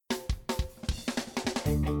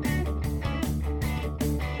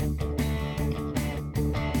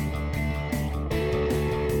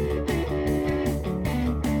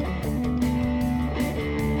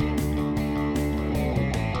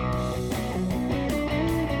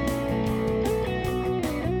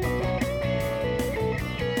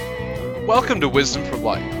Welcome to Wisdom for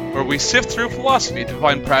Life, where we sift through philosophy to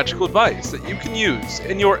find practical advice that you can use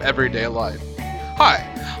in your everyday life. Hi,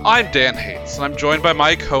 I'm Dan Hates, and I'm joined by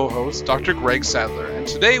my co-host, Dr. Greg Sadler, and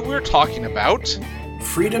today we're talking about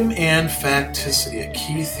freedom and facticity, a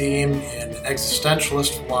key theme in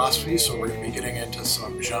existentialist philosophy. So we're going to be getting into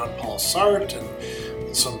some Jean-Paul Sartre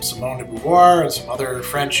and some Simone de Beauvoir and some other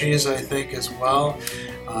Frenchies, I think, as well.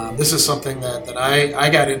 This is something that I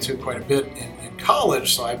got into quite a bit in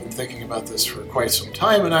college, so I've been thinking about this for quite some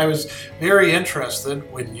time, and I was very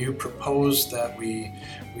interested when you proposed that we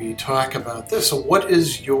talk about this. So what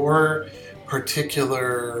is your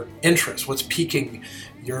particular interest? What's piquing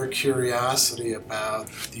your curiosity about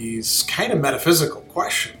these kind of metaphysical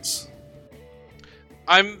questions?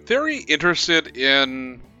 I'm very interested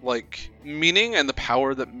in meaning and the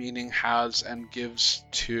power that meaning has and gives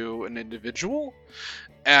to an individual,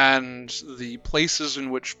 and the places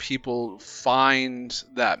in which people find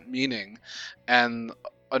that meaning. And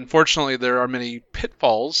unfortunately, there are many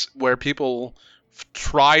pitfalls where people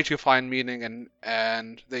try to find meaning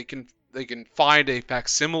and they can find a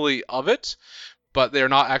facsimile of it, but they're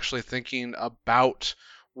not actually thinking about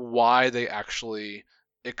why they actually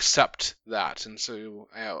accept that. And so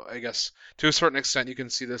I guess to a certain extent you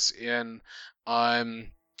can see this in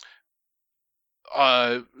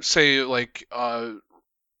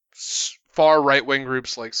far right-wing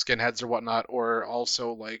groups like skinheads or whatnot, or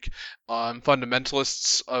also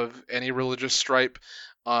fundamentalists of any religious stripe,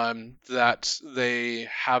 that they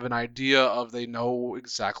have an idea of, they know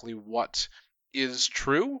exactly what is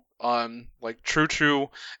true, true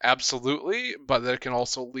absolutely, but that it can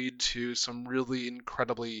also lead to some really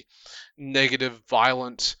incredibly negative,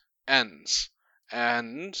 violent ends.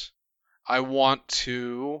 And I'm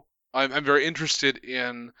very interested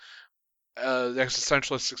in the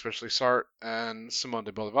existentialists, especially Sartre and Simone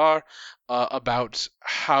de Beauvoir, about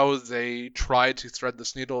how they try to thread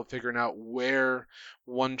this needle of figuring out where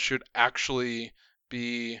one should actually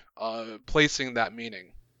be placing that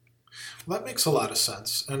meaning. Well, that makes a lot of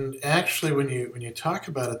sense. And actually, when you talk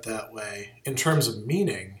about it that way, in terms of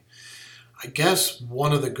meaning, I guess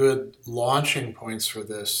one of the good launching points for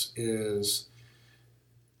this is,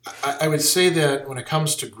 I would say that when it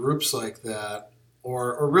comes to groups like that,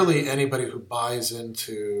 or really anybody who buys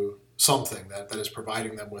into something that is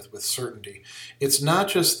providing them with certainty, it's not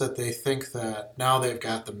just that they think that now they've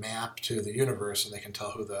got the map to the universe and they can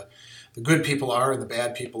tell who the good people are and the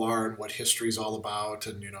bad people are and what history's all about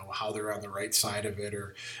and how they're on the right side of it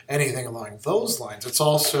or anything along those lines. It's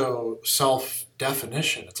also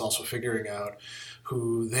self-definition. It's also figuring out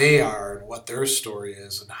who they are and what their story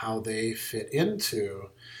is and how they fit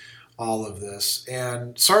into all of this.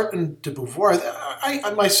 And Sartre and de Beauvoir,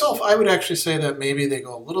 I would actually say that maybe they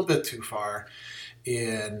go a little bit too far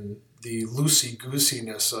in the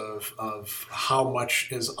loosey-goosiness of how much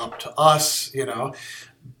is up to us,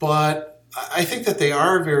 But I think that they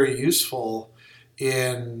are very useful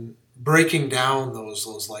in breaking down those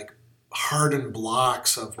hardened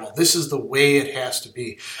blocks of, well, this is the way it has to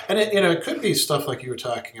be. And it could be stuff like you were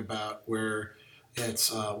talking about where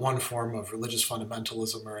it's one form of religious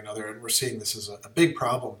fundamentalism or another, and we're seeing this as a big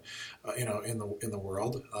problem, in the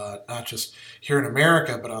world, not just here in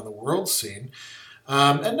America, but on the world scene,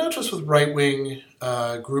 and not just with right-wing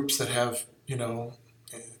groups that have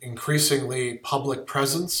increasingly public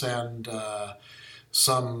presence and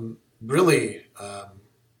some really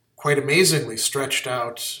quite amazingly stretched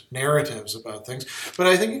out narratives about things. But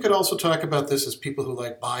I think you could also talk about this as people who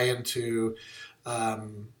buy into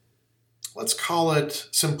let's call it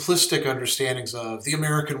simplistic understandings of the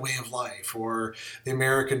American way of life or the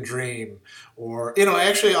American dream. Or,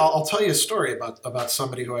 actually, I'll tell you a story about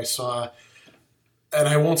somebody who I saw, and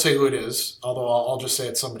I won't say who it is, although I'll just say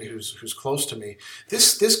it's somebody who's close to me.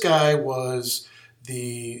 This guy was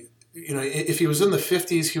if he was in the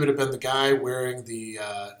 50s, he would have been the guy wearing the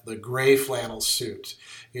gray flannel suit.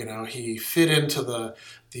 He fit into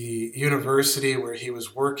the university where he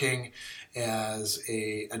was working as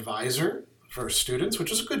a advisor for students,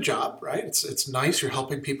 which is a good job, right? It's nice. You're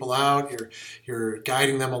helping people out. You're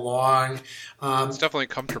guiding them along. It's definitely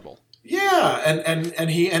comfortable. Yeah, and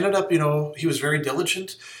he ended up, he was very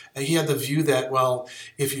diligent, and he had the view that, well,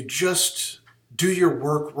 if you just do your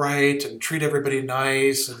work right and treat everybody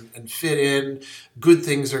nice and fit in, good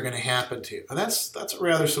things are going to happen to you. And that's a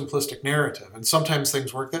rather simplistic narrative. And sometimes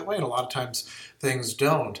things work that way, and a lot of times things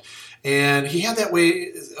don't. And he had that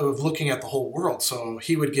way of looking at the whole world. So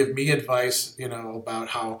he would give me advice, about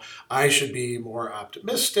how I should be more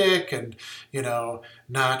optimistic and,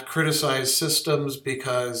 not criticize systems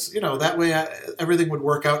because, that way everything would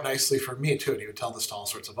work out nicely for me too. And he would tell this to all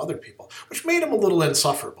sorts of other people, which made him a little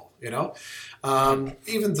insufferable.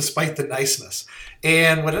 even despite the niceness.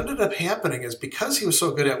 And what ended up happening is because he was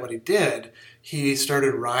so good at what he did, he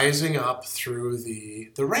started rising up through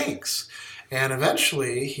the ranks. And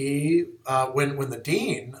eventually, when the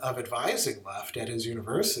dean of advising left at his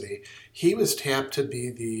university, he was tapped to be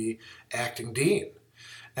the acting dean.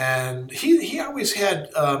 And he always had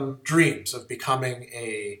dreams of becoming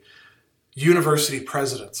a university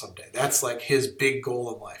president someday. That's like his big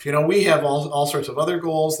goal in life. We have all sorts of other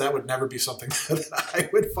goals. That would never be something that I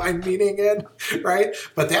would find meaning in, right?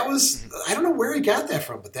 But that was, I don't know where he got that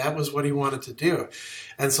from, but that was what he wanted to do.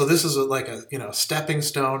 And so this is like a stepping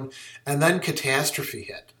stone. And then catastrophe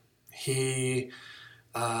hit. He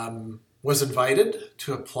was invited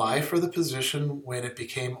to apply for the position when it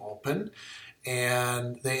became open.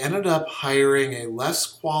 And they ended up hiring a less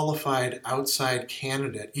qualified outside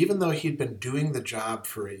candidate, even though he'd been doing the job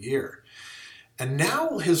for a year. And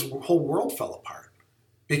now his whole world fell apart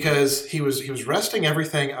because he was resting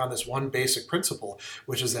everything on this one basic principle,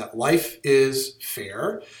 which is that life is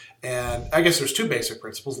fair. And I guess there's two basic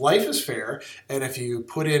principles. Life is fair, and if you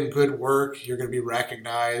put in good work, you're going to be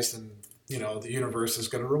recognized, and the universe is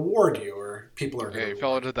going to reward you, or people are going to. You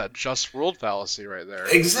fell into that just world fallacy right there.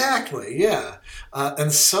 Exactly, yeah.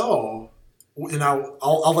 And so, now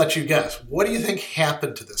I'll let you guess. What do you think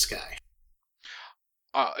happened to this guy?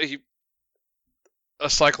 A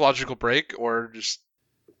psychological break, or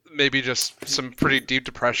maybe just some pretty deep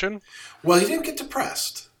depression? Well, he didn't get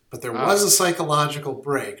depressed, but there was a psychological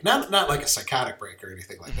break. Not like a psychotic break or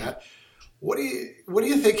anything like that. What do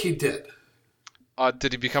you think he did?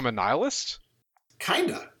 Did he become a nihilist?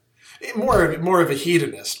 Kinda. More of a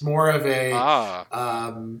hedonist, more of a,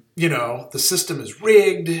 the system is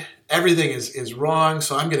rigged, everything is wrong,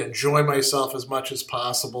 so I'm going to enjoy myself as much as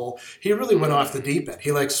possible. He really went off the deep end.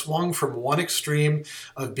 He swung from one extreme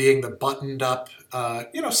of being the buttoned up,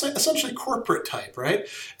 essentially corporate type, right?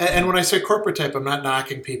 And when I say corporate type, I'm not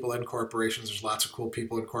knocking people in corporations. There's lots of cool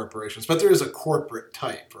people in corporations, but there is a corporate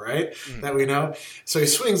type, right? That we know. So he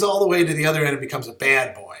swings all the way to the other end and becomes a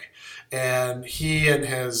bad boy. And he and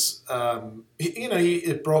his,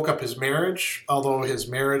 it broke up his marriage, although his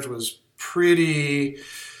marriage was pretty,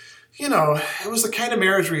 it was the kind of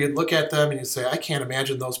marriage where you'd look at them and you'd say, I can't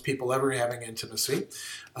imagine those people ever having intimacy.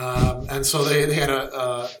 And so they had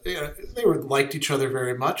they liked each other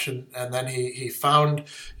very much. And then he found,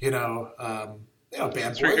 bad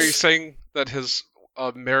boys. Are you saying that his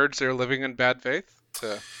marriage, they're living in bad faith?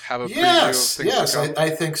 To have a preview of things yes, to come? I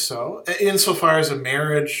think so. Insofar as a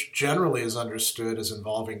marriage generally is understood as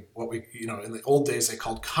involving what we, in the old days they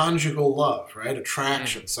called conjugal love, right?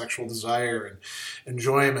 Attraction, sexual desire, and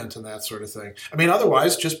enjoyment, and that sort of thing. I mean,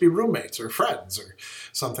 otherwise, just be roommates or friends or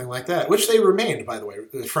something like that, which they remained, by the way,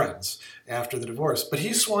 friends after the divorce. But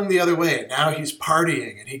he swung the other way. Now he's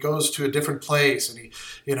partying, and he goes to a different place, and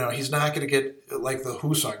he's not going to get, like the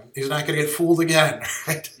Who song, he's not going to get fooled again,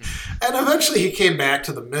 right? And eventually he came back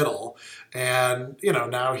to the middle, and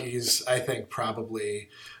now he's, I think, probably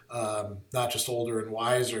not just older and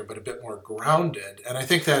wiser, but a bit more grounded. And I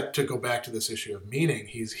think that, to go back to this issue of meaning,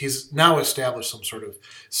 he's now established some sort of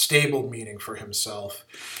stable meaning for himself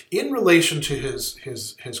in relation to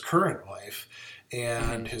his current life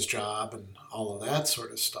and his job and all of that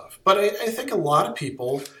sort of stuff. But I think a lot of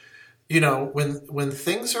people, when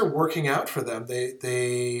things are working out for them,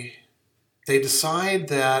 they decide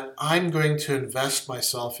that I'm going to invest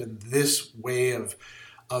myself in this way of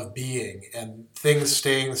being, and things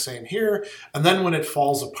staying the same here. And then when it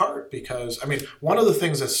falls apart, because, one of the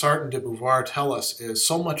things that Sartre and de Beauvoir tell us is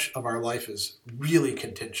so much of our life is really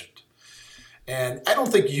contingent. And I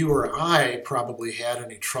don't think you or I probably had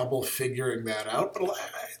any trouble figuring that out, but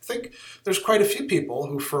I think there's quite a few people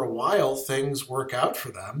who, for a while, things work out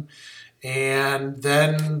for them, and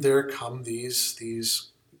then there come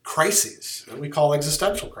these crises that we call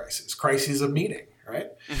existential crises of meaning,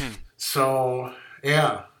 right? So,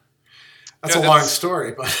 yeah, that's a long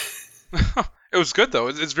story, but it was good though.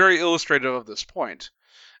 It's very illustrative of this point,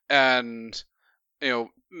 and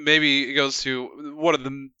maybe it goes to one of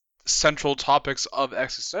the central topics of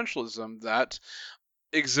existentialism, that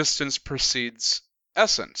existence precedes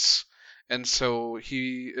essence. And so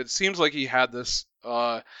it seems like he had this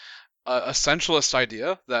essentialist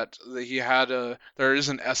idea that there is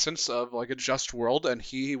an essence of like a just world, and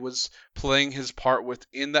he was playing his part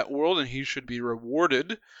within that world, and he should be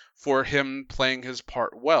rewarded for him playing his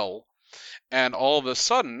part well. And all of a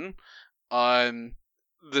sudden, the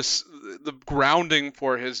grounding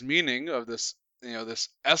for his meaning of this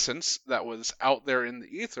essence that was out there in the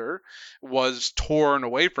ether was torn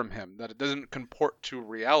away from him, that it doesn't comport to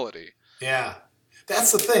reality. Yeah.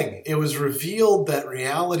 That's the thing. It was revealed that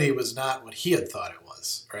reality was not what he had thought it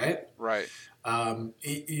was, right? Right.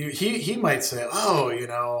 He might say,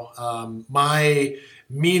 "Oh, my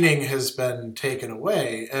meaning has been taken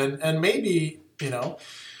away," and maybe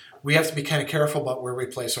we have to be kind of careful about where we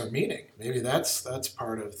place our meaning. Maybe that's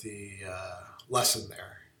part of the lesson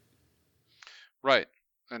there. Right.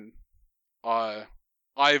 And uh,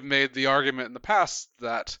 I've made the argument in the past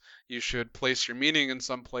that you should place your meaning in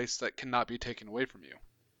some place that cannot be taken away from you.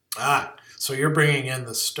 So you're bringing in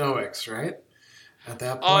the Stoics, right? At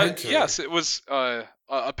that point, or Yes, it was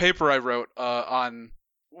a paper I wrote on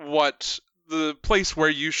what the place where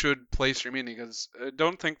you should place your meaning. Because I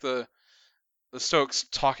don't think the Stoics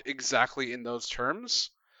talk exactly in those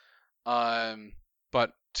terms,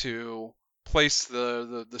 but to place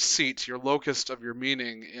the seat, your locus of your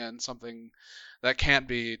meaning in something that can't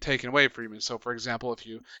be taken away from you. So, for example, if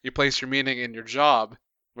you place your meaning in your job,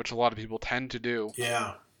 which a lot of people tend to do,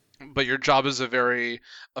 yeah, but your job is a very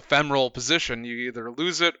ephemeral position. You either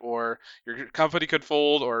lose it, or your company could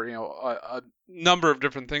fold, or a number of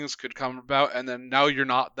different things could come about, and then now you're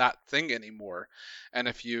not that thing anymore. And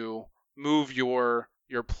if you move your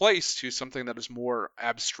place to something that is more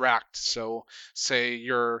abstract, so say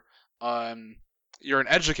um, you're an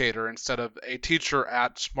educator instead of a teacher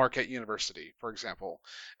at Marquette University, for example,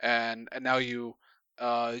 and now you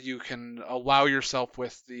can allow yourself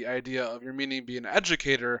with the idea of your meaning being an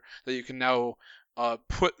educator, that you can now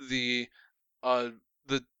put uh,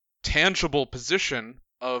 the tangible position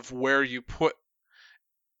of where you put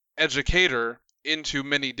educator into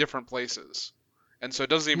many different places. And so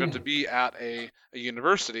it doesn't even have to hmm. be at a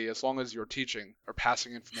university, as long as you're teaching or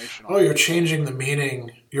passing information Oh, on. you're changing the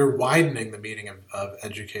meaning. You're widening the meaning of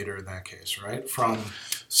educator in that case, right? From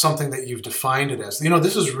something that you've defined it as.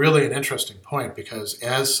 This is really an interesting point because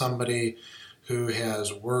as somebody who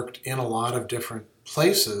has worked in a lot of different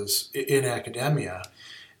places in academia,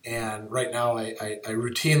 and right now I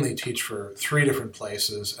routinely teach for 3 different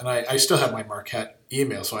places, and I still have my Marquette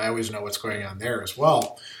email, so I always know what's going on there as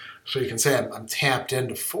well. So you can say I'm tapped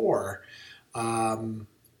into 4. Um,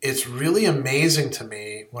 it's really amazing to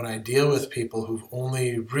me when I deal with people who've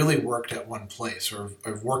only really worked at one place or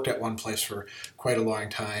have worked at one place for quite a long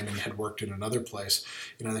time and had worked in another place.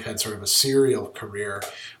 They've had sort of a serial career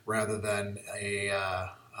rather than a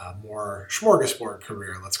more smorgasbord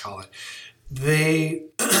career, let's call it. They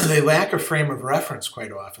they lack a frame of reference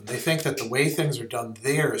quite often. They think that the way things are done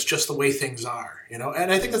there is just the way things are, And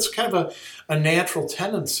I think that's kind of a natural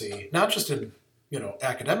tendency, not just in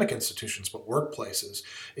academic institutions, but workplaces.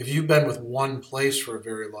 If you've been with one place for a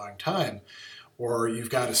very long time, or you've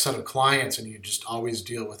got a set of clients and you just always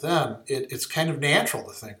deal with them, it's kind of natural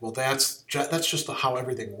to think, well, that's just how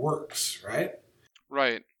everything works, right?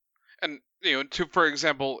 Right. And for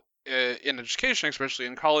example, in education, especially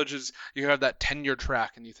in colleges, you have that tenure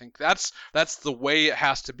track, and you think that's the way it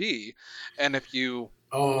has to be. And if you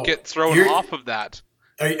Oh, get thrown you're off of that,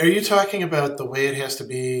 are you talking about the way it has to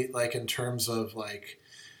be, like in terms of like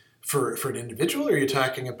for an individual, or are you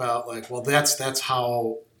talking about like, well, that's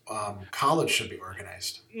how college should be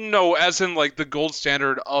organized? no, as in like the gold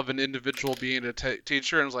standard of an individual being a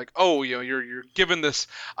teacher, and it's like, oh, you're given this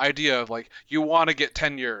idea of like you want to get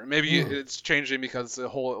tenure. Maybe Hmm. it's changing because the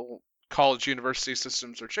whole college university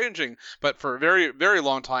systems are changing, but for a very very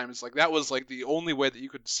long time, it's like that was like the only way that you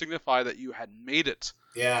could signify that you had made it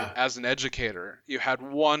Yeah, as an educator. You had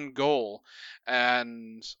one goal,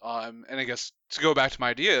 and I guess to go back to my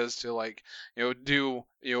idea is to like do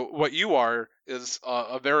what you are is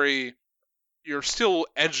a very, you're still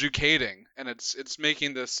educating, and it's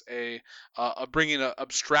making this a bringing a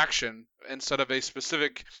abstraction instead of a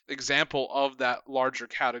specific example of that larger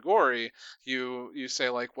category. You say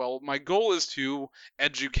like, well, my goal is to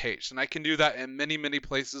educate, and I can do that in many many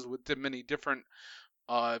places with many different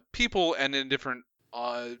people and in different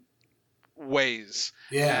uh, ways.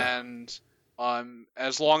 yeah. And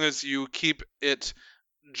as long as you keep it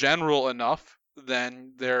general enough,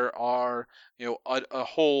 then there are a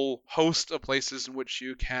whole host of places in which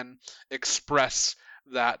you can express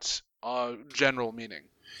that general meaning.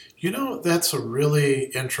 That's a really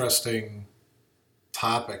interesting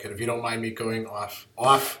topic, and if you don't mind me going off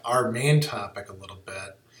our main topic a little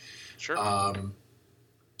bit. Sure. um,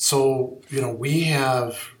 so we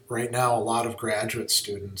have right now a lot of graduate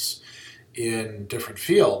students in different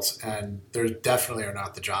fields, and there definitely are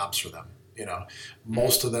not the jobs for them. Hmm.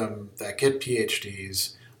 Most of them that get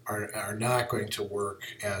PhDs are not going to work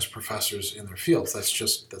as professors in their fields.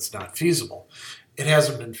 That's not feasible. It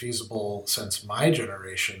hasn't been feasible since my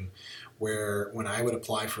generation, where when I would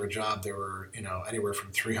apply for a job, there were anywhere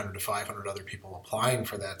from 300 to 500 other people applying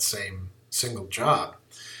for that same single job.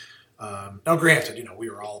 Now, granted, we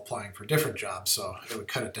were all applying for different jobs, so it would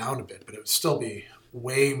cut it down a bit, but it would still be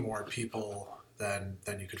way more people than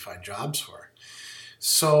you could find jobs for.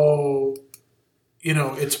 So,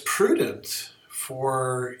 it's prudent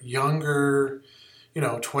for younger,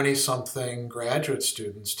 20-something graduate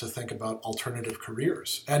students to think about alternative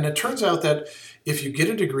careers. And it turns out that if you get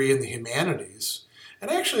a degree in the humanities, and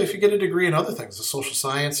actually if you get a degree in other things, the social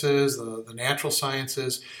sciences, the natural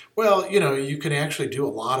sciences, well, you can actually do a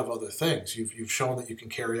lot of other things. You've shown that you can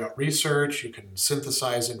carry out research, you can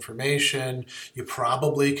synthesize information, you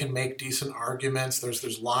probably can make decent arguments.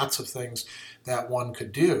 There's lots of things that one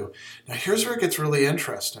could do. Now, here's where it gets really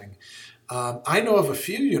interesting. I know of a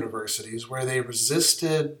few universities where they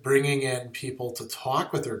resisted bringing in people to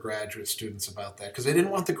talk with their graduate students about that because they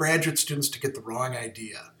didn't want the graduate students to get the wrong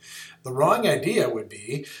idea. The wrong idea would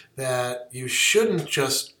be that you shouldn't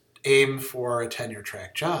just aim for a tenure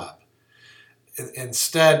track job.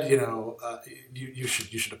 Instead, you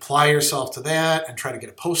should apply yourself to that and try to get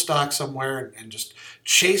a postdoc somewhere and just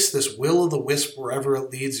chase this will-o'-the-wisp wherever it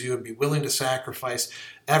leads you and be willing to sacrifice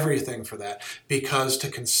everything for that. Because to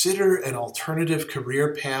consider an alternative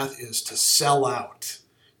career path is to sell out,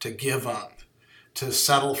 to give up, to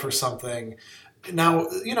settle for something. Now,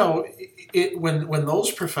 when those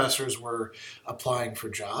professors were applying for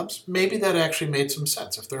jobs, maybe that actually made some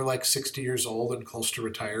sense. If they're like 60 years old and close to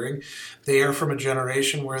retiring, they are from a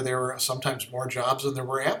generation where there were sometimes more jobs than there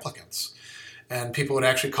were applicants. And people would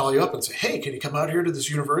actually call you up and say, hey, can you come out here to this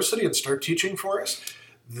university and start teaching for us?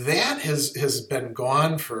 That has been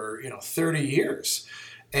gone for 30 years.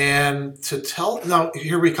 And now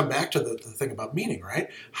here we come back to the thing about meaning, right?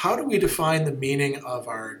 How do we define the meaning of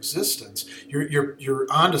our existence? You're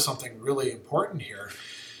onto something really important here.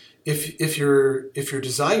 If your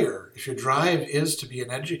drive is to be an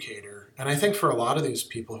educator, and I think for a lot of these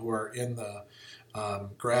people who are in the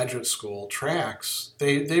graduate school tracks,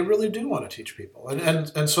 they really do want to teach people,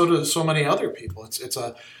 and so do so many other people. It's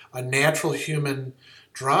a natural human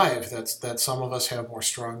drive that some of us have more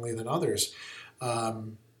strongly than others.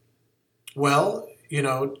 Do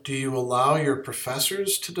you allow your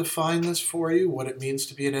professors to define this for you, what it means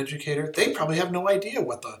to be an educator? They probably have no idea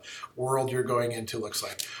what the world you're going into looks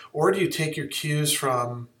like. Or do you take your cues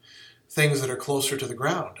from things that are closer to the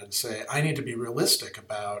ground and say, I need to be realistic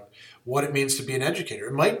about what it means to be an educator?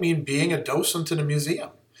 It might mean being a docent in a museum.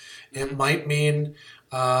 It might mean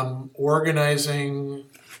organizing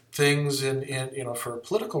things for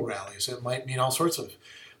political rallies. It might mean all sorts of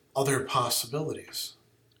other possibilities.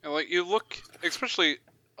 And you look, especially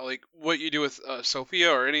what you do with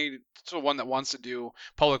Sophia or any one that wants to do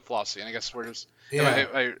public philosophy. And I guess we're just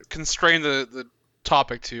I constrain the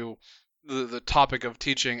topic to the topic of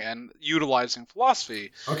teaching and utilizing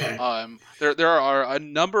philosophy. Okay. There are a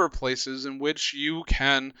number of places in which you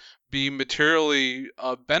can be materially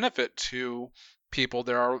benefit to people.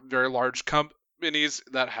 There are very large companies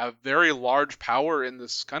that have very large power in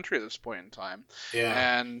this country at this point in time.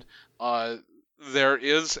 Yeah. And there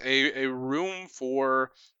is a room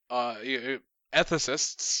for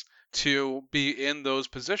ethicists to be in those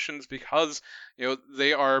positions because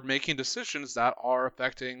they are making decisions that are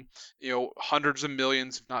affecting hundreds of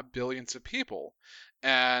millions, if not billions, of people,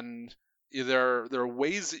 and there are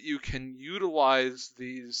ways that you can utilize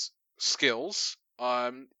these skills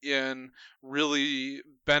in really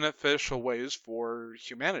beneficial ways for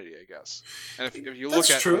humanity, I guess. And if you look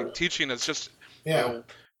at teaching as just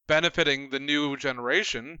benefiting the new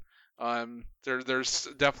generation, there's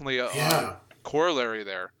definitely a corollary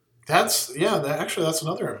there. That's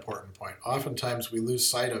another important point. Oftentimes we lose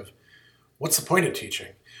sight of what's the point of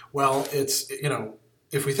teaching. Well, it's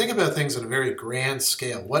if we think about things at a very grand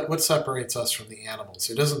scale, what separates us from the animals?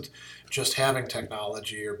 It isn't just having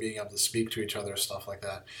technology or being able to speak to each other, stuff like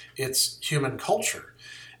that. It's human culture,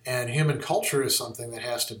 and human culture is something that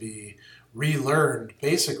has to be relearned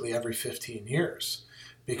basically every 15 years.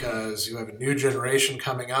 Because you have a new generation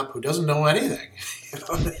coming up who doesn't know anything,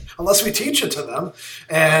 unless we teach it to them,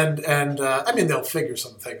 and they'll figure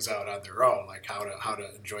some things out on their own, like how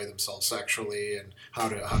to enjoy themselves sexually and how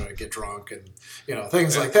to get drunk and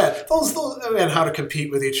things like that. Those and how to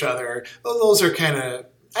compete with each other. Those are kind of,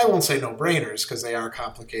 I won't say no-brainers because they are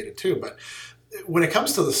complicated too. But when it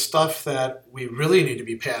comes to the stuff that we really need to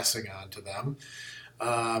be passing on to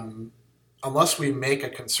them. Unless we make a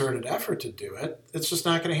concerted effort to do it, it's just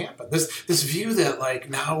not going to happen. This view that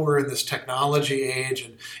now we're in this technology age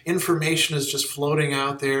and information is just floating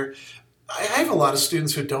out there. I have a lot of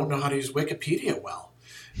students who don't know how to use Wikipedia well.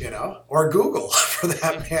 or Google for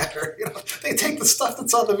that matter. They take the stuff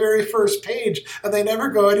that's on the very first page and they never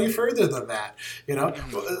go any further than that.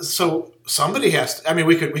 So somebody has to. I mean,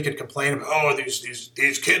 we could complain about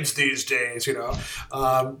these kids these days.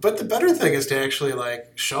 But the better thing is to actually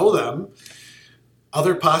show them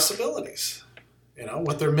other possibilities.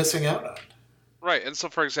 What they're missing out on. Right, and so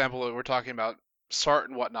for example, we're talking about Sartre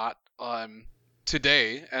and whatnot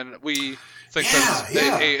today, and we think that's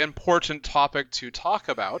an important topic to talk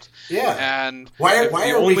about. Yeah. And why the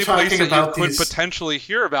are only we place talking that about you these? could potentially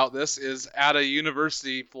hear about this is at a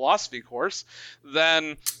university philosophy course,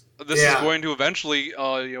 then this is going to eventually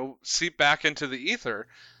seep back into the ether.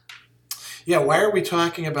 Yeah, why are we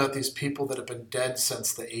talking about these people that have been dead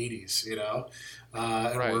since the 80s,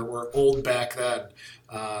 and Right. we're old back then?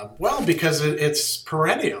 Well, because it's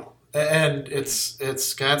perennial, and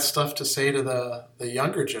it's got stuff to say to the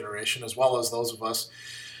younger generation, as well as those of us.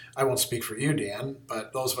 I won't speak for you, Dan,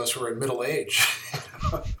 but those of us who are in middle age.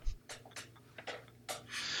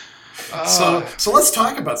 So let's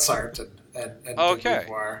talk about Sartre and Okay.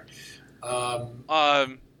 Beauvoir.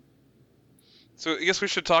 So I guess we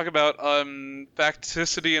should talk about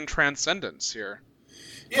facticity and transcendence here.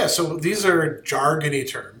 Yeah, so these are jargony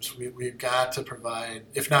terms. We've got to provide,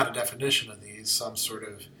 if not a definition of these, some sort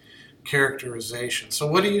of characterization. So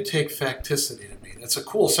what do you take facticity to mean? It's a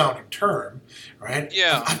cool sounding term, right?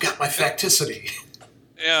 Yeah. I've got my facticity.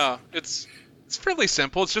 Yeah, it's fairly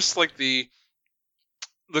simple. It's just like the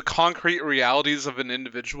concrete realities of an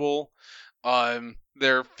individual,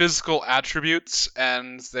 their physical attributes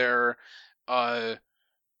and their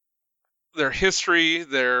history,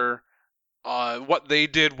 their what they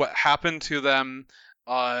did, what happened to them,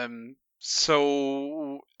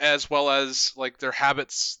 so as well as their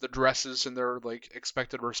habits, the dresses, and their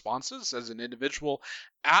expected responses as an individual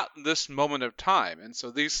at this moment of time. And so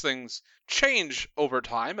these things change over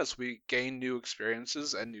time as we gain new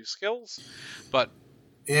experiences and new skills, but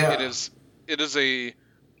it is a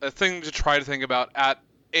thing to try to think about at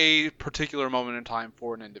a particular moment in time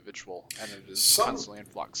for an individual, and it is constantly in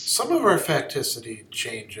flux. Some of our facticity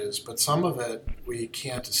changes, but some of it we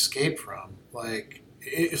can't escape from.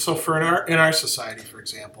 So for in our society, for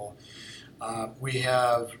example, we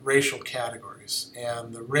have racial categories,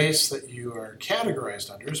 and the race that you are categorized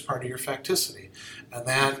under is part of your facticity, and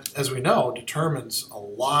that, as we know, determines a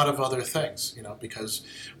lot of other things. Because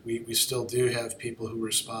we still do have people who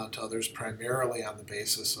respond to others primarily on the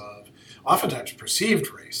basis of oftentimes perceived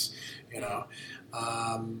race.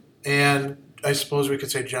 And I suppose we could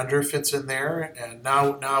say gender fits in there, and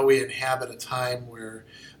now we inhabit a time where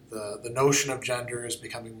the notion of gender is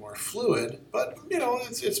becoming more fluid, but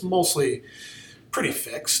it's mostly pretty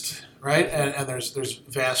fixed, right? And there's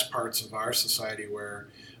vast parts of our society where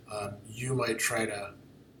you might try to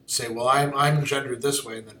say, well, I'm gendered this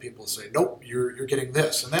way, and then people say, nope, you're getting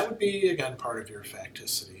this, and that would be again part of your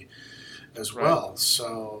facticity as well. Right.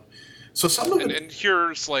 So some of it, and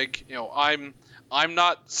here's I'm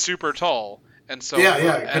not super tall, and so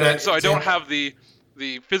so I don't have the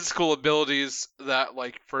physical abilities that,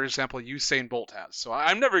 for example, Usain Bolt has. So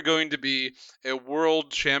I'm never going to be a world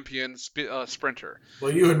champion sprinter.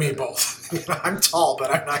 Well, you and me both. I'm tall,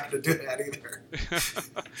 but I'm not going to do that either.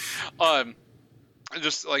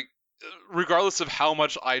 Just regardless of how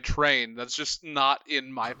much I train, that's just not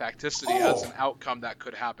in my facticity as an outcome that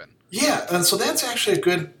could happen. Yeah, and so that's actually a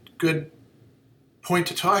good point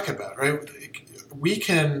to talk about, right? We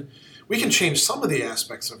can change some of the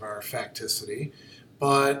aspects of our facticity,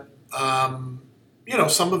 but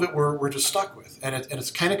some of it we're just stuck with, and it's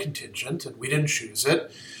kind of contingent, and we didn't choose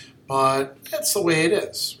it, but that's the way it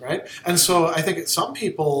is, right? And so I think some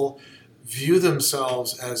people view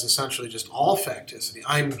themselves as essentially just all facticity.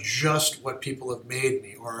 I'm just what people have made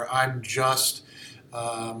me, or I'm just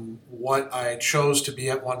what I chose to be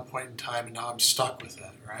at one point in time, and now I'm stuck with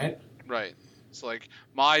it, right? Right. It's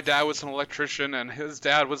my dad was an electrician, and his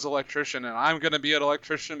dad was an electrician, and I'm going to be an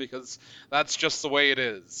electrician because that's just the way it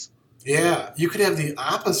is. Yeah, you could have the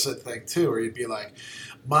opposite thing, too, where you'd be like,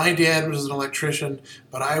 my dad was an electrician,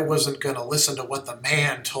 but I wasn't going to listen to what the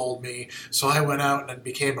man told me, so I went out and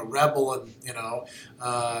became a rebel and,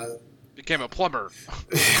 became a plumber.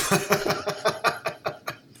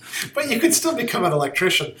 But you could still become an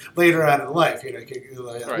electrician later on in life.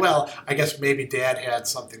 Right. Well, I guess maybe Dad had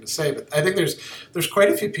something to say, but I think there's quite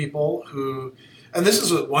a few people who, and this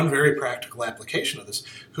is one very practical application of this,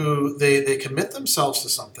 who they commit themselves to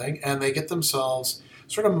something and they get themselves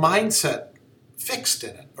sort of mindset fixed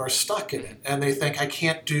in it or stuck in it, and they think I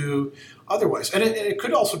can't do otherwise. And it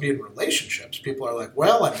could also be in relationships. People are like,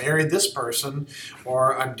 well, I married this person,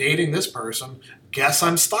 or I'm dating this person, guess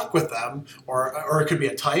I'm stuck with them, or it could be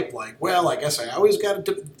a type like, well, I guess I always got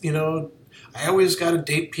to, I always got to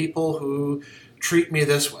date people who treat me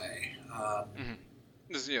this way. Mhm.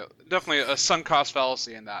 There's, definitely a sunk cost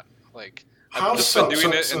fallacy in that. Like, I've How just been so?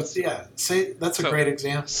 doing it, So yeah, say that's a so, great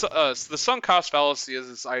example. so the sunk cost fallacy is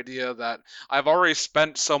this idea that I've already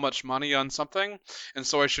spent so much money on something, and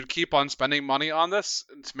so I should keep on spending money on this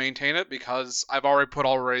to maintain it because I've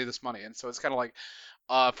already this money. And so it's kind of like,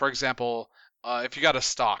 for example, if you got a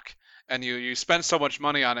stock and you spend so much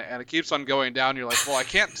money on it and it keeps on going down, you're like, well, I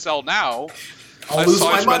can't sell now. I'll lose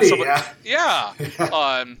my money. Yeah.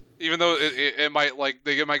 Even though it might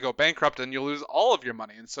they might go bankrupt and you'll lose all of your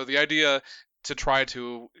money. And so the idea to try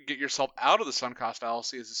to get yourself out of the sunk cost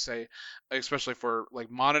fallacy is to say, especially for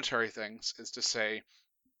like monetary things, is to say,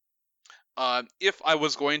 if I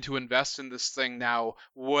was going to invest in this thing now,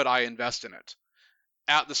 would I invest in it?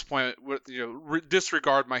 At this point,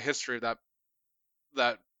 disregard my history of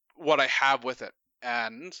that what I have with it.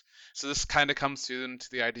 And so this kind of comes into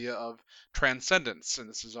the idea of transcendence, and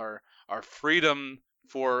this is our freedom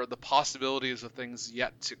for the possibilities of things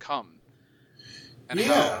yet to come. And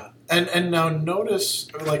yeah, and now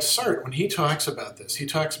notice, like Sartre, when he talks about this, he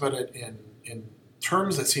talks about it in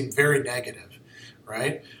terms that seem very negative,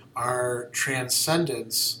 right? Our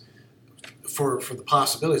transcendence for the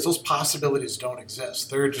possibilities. Those possibilities don't exist.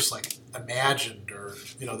 They're just like imagined, or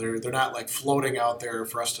they're not like floating out there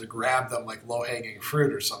for us to grab them like low hanging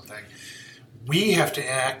fruit or something. We have to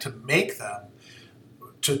act to make them.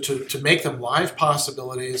 To make them live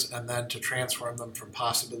possibilities and then to transform them from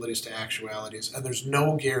possibilities to actualities. And there's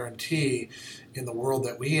no guarantee in the world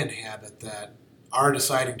that we inhabit that our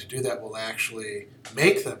deciding to do that will actually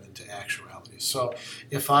make them into actualities. So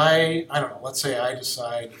if I don't know, let's say I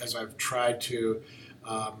decide, as I've tried to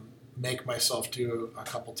make myself do a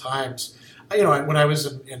couple times, when I was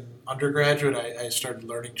in undergraduate, I started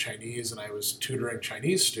learning Chinese, and I was tutoring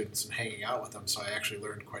Chinese students and hanging out with them, so I actually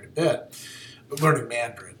learned quite a bit. Learning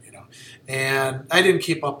Mandarin, and I didn't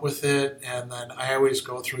keep up with it, and then I always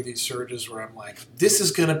go through these surges where I'm like, this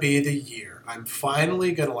is going to be the year. I'm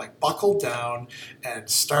finally going to like buckle down and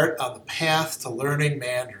start on the path to learning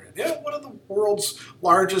Mandarin. One of the world's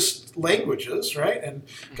largest languages, right? And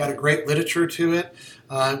got a great literature to it.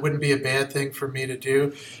 It wouldn't be a bad thing for me to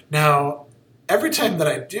do. Now, every time that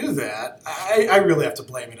I do that, I really have to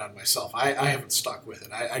blame it on myself. I haven't stuck with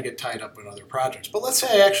it. I get tied up in other projects. But let's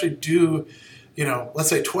say I actually do, let's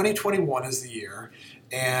say 2021 is the year,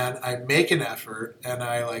 and I make an effort, and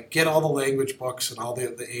I like get all the language books and all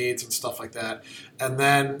the aids and stuff like that, and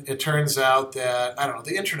then it turns out that, I don't know,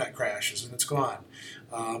 the internet crashes and it's gone.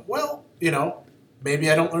 Well, maybe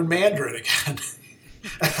I don't learn Mandarin again.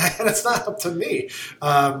 And it's not up to me.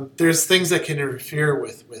 There's things that can interfere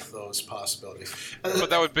with those possibilities. But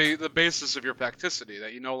that would be the basis of your facticity,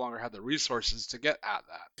 that you no longer have the resources to get at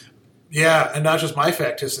that. Yeah, and not just my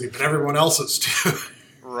facticity, but everyone else's too.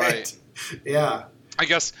 Right. Yeah. I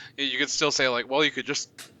guess you could still say, like, well, you could just,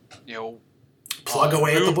 plug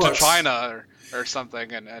away at the move to books. China or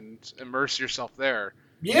something and immerse yourself there.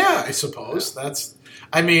 Yeah, I suppose.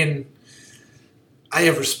 I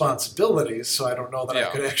have responsibilities, so I don't know that I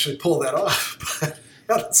could actually pull that off. But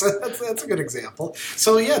that's a good example.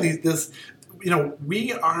 So yeah,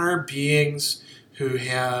 we are beings who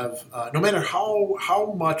have, no matter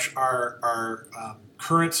how much our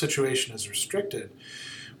current situation is restricted,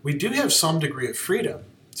 we do have some degree of freedom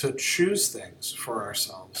to choose things for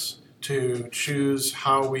ourselves, to choose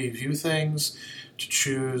how we view things, to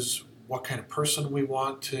choose what kind of person we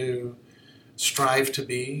want to strive to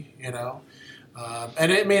be, and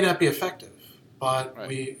it may not be effective, but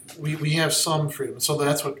right. we have some freedom. So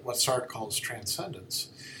that's what Sartre calls transcendence.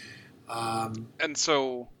 And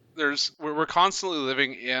so we're constantly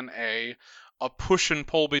living in a push and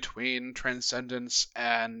pull between transcendence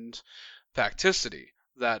and facticity.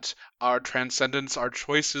 That our transcendence, our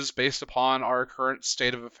choices based upon our current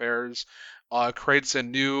state of affairs, creates a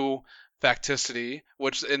new facticity,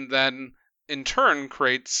 which then in turn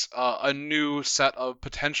creates a new set of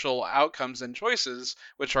potential outcomes and choices,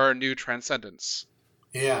 which are a new transcendence.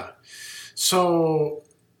 Yeah. So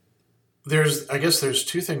I guess there's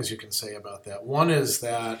two things you can say about that. One is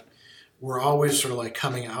that we're always sort of like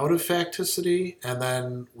coming out of facticity, and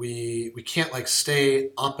then we can't like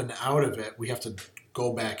stay up and out of it. We have to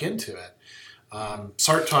go back into it.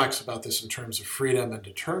 Sartre talks about this in terms of freedom and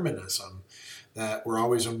determinism, that we're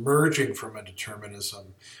always emerging from a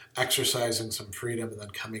determinism, exercising some freedom, and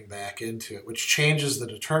then coming back into it, which changes the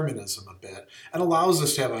determinism a bit and allows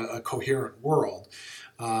us to have a coherent world.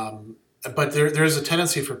 but there's a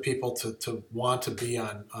tendency for people to want to be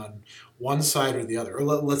on one side or the other, or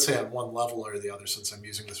let's say on one level or the other, since I'm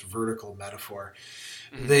using this vertical metaphor.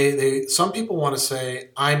 Mhm. They some people want to say,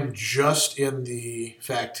 I'm just in the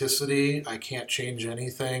facticity, I can't change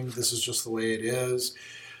anything, this is just the way it is.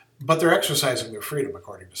 But they're exercising their freedom,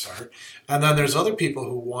 according to Sartre. And then there's other people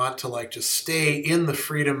who want to like just stay in the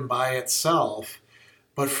freedom by itself.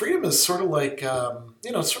 But freedom is sort of like,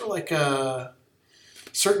 it's sort of like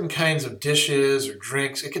certain kinds of dishes or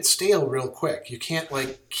drinks. It gets stale real quick. You can't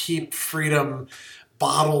like keep freedom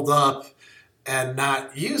bottled up and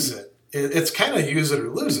not use it. It's kind of use it or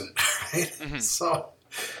lose it, right? Mhm. So,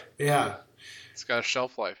 yeah. It's got a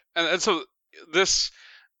shelf life, and so this,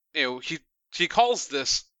 he calls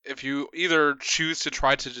this, if you either choose to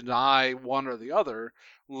try to deny one or the other,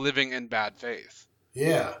 living in bad faith.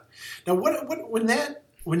 Yeah. Now,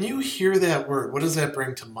 when you hear that word, what does that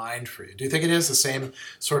bring to mind for you? Do you think it has the same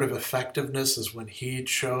sort of effectiveness as when he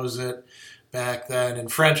chose it back then? In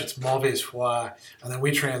French, it's mauvaise foi, and then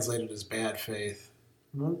we translate it as bad faith.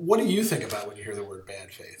 What do you think about when you hear the word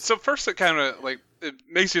bad faith? So first, it kind of like it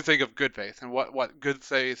makes you think of good faith and what good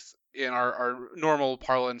faith in our normal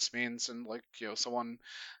parlance means, and like someone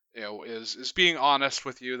is being honest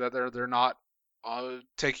with you, that they're not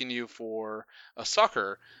taking you for a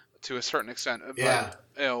sucker to a certain extent, Yeah.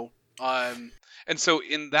 but and so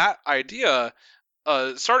in that idea,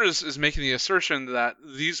 Sartre is making the assertion that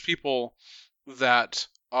these people that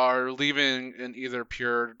are leaving in either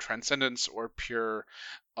pure transcendence or pure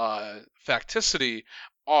facticity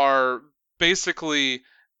are basically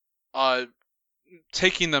uh,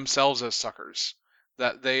 taking themselves as suckers.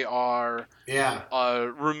 That they are Yeah.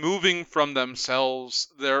 removing from themselves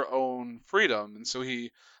their own freedom. And so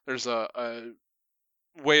there's a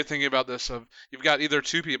way of thinking about this of, you've got either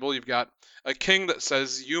two people. You've got a king that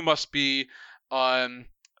says you must be a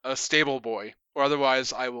stable boy, or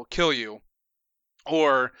otherwise I will kill you.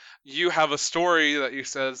 Or you have a story that he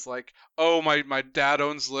says like, oh, my dad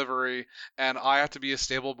owns livery and I have to be a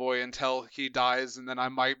stable boy until he dies, and then I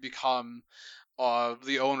might become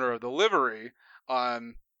the owner of the livery.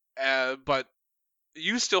 But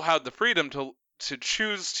you still have the freedom to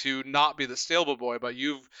choose to not be the stable boy, but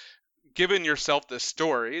you've given yourself this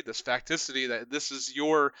story, this facticity, that this is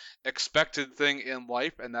your expected thing in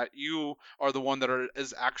life, and that you are the one that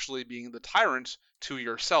is actually being the tyrant to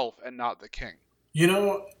yourself and not the king.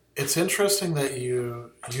 It's interesting that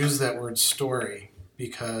you use that word story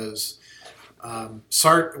because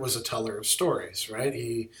Sartre was a teller of stories, right?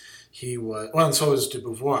 He was well, and so was de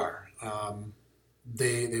Beauvoir.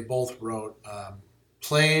 They both wrote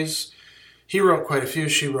plays. He wrote quite a few.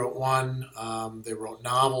 She wrote one. They wrote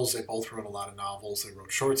novels. They both wrote a lot of novels. They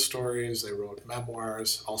wrote short stories. They wrote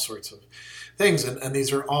memoirs, all sorts of things. And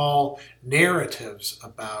these are all narratives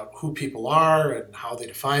about who people are and how they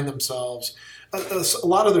define themselves. A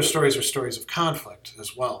lot of their stories are stories of conflict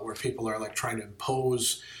as well, where people are like trying to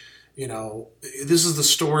impose, this is the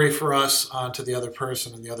story for us onto the other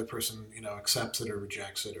person, and the other person, accepts it or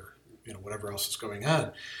rejects it, or whatever else is going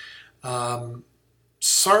on.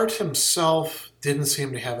 Sartre himself didn't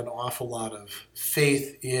seem to have an awful lot of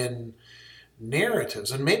faith in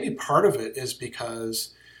narratives, and maybe part of it is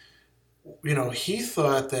because he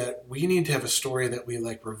thought that we need to have a story that we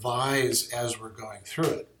like revise as we're going through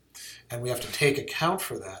it, and we have to take account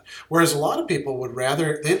for that. Whereas a lot of people would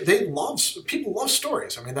rather people love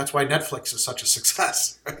stories. I mean, that's why Netflix is such a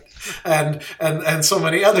success, right? and so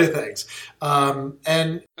many other things.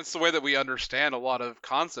 And it's the way that we understand a lot of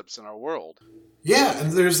concepts in our world. Yeah,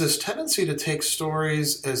 and there's this tendency to take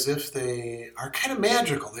stories as if they are kind of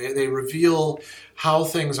magical. They reveal how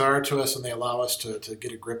things are to us, and they allow us to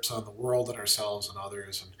get a grip on the world and ourselves and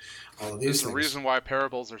others and all of these There's things. a reason why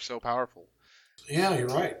parables are so powerful. Yeah, you're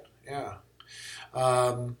right. Yeah.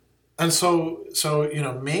 And so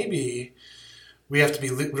maybe we have to be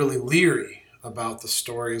really leery about the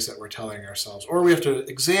stories that we're telling ourselves, or we have to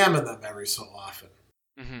examine them every so often.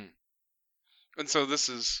 Mm-hmm. And so this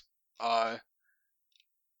is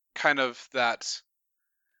kind of that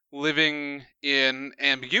living in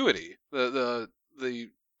ambiguity, the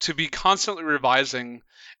to be constantly revising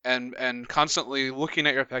and constantly looking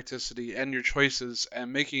at your facticity and your choices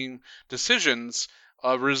and making decisions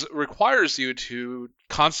requires you to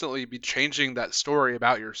constantly be changing that story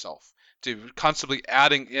about yourself, to constantly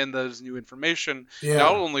adding in those new information, not Yeah.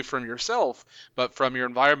 only from yourself but from your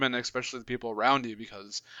environment, especially the people around you,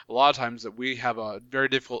 because a lot of times that we have a very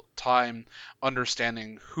difficult time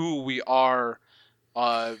understanding who we are,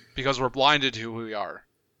 because we're blinded to who we are.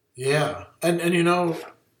 Yeah. And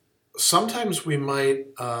sometimes we might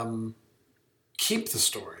keep the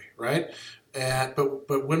story, right?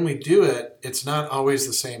 But when we do it, it's not always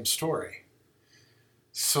the same story.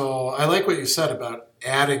 So I like what you said about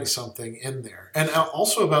adding something in there, and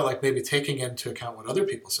also about like maybe taking into account what other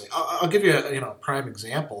people say. I'll give you a prime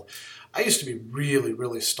example. I used to be really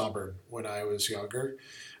really stubborn when I was younger,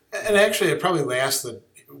 and actually it probably lasted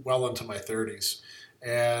well into my 30s.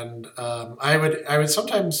 And I would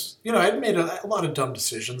sometimes, I'd made a lot of dumb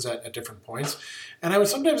decisions at different points, and I would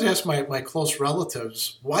sometimes ask my close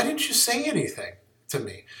relatives, "Why didn't you say anything to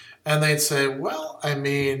me?" And they'd say, "Well, I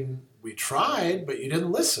mean, we tried, but you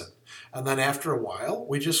didn't listen." And then after a while,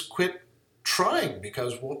 we just quit trying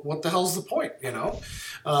because what the hell's the point, and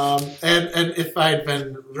if I'd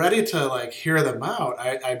been ready to like hear them out,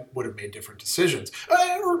 I would have made different decisions,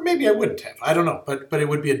 or maybe I wouldn't have. I don't know, but it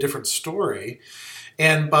would be a different story.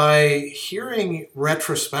 And by hearing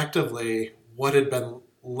retrospectively what had been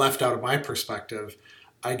left out of my perspective,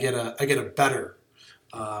 I get a better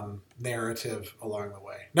narrative along the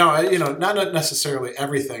way. Now, not necessarily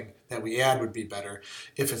everything that we add would be better.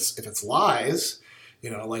 If it's lies,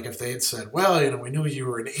 like if they had said, well, we knew you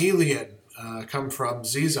were an alien, come from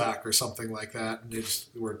Zizak or something like that, and they just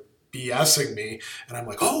were BSing me, and I'm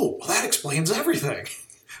like, oh, well, that explains everything.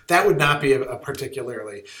 That would not be a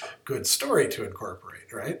particularly good story to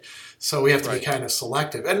incorporate, right? So we have to be kind of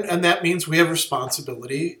selective, and that means we have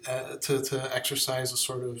responsibility to exercise a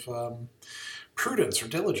sort of prudence or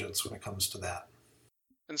diligence when it comes to that.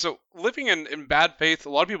 And so living in bad faith, a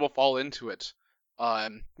lot of people fall into it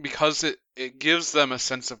because it gives them a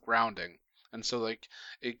sense of grounding. And so like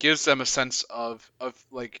it gives them a sense of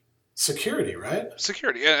like security, right?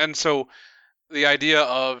 Security. And so the idea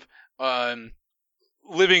of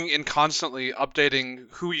living in constantly updating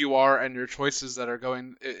who you are and your choices that are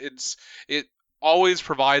going, it always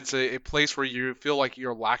provides a place where you feel like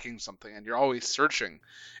you're lacking something and you're always searching,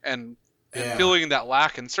 and feeling that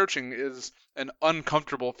lack and searching is an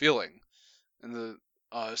uncomfortable feeling. And the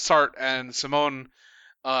Sartre and Simone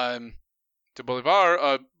de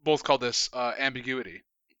Bolivar both call this ambiguity.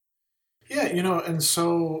 Yeah, and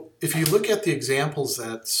so if you look at the examples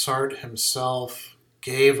that Sartre himself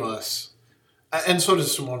gave us, and so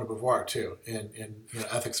does Simone de Beauvoir too, in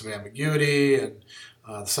Ethics of Ambiguity and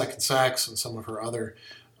The Second Sex and some of her other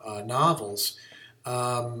novels.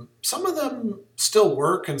 Some of them still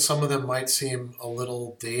work, and some of them might seem a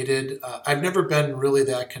little dated. I've never been really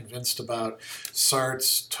that convinced about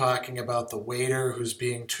Sartre's talking about the waiter who's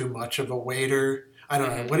being too much of a waiter. I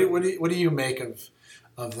don't know. What do you make of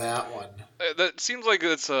that one? That seems like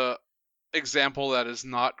it's a example that is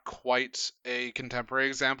not quite a contemporary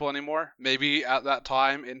example anymore. Maybe at that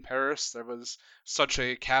time in Paris there was such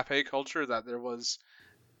a cafe culture that there was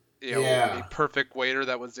a perfect waiter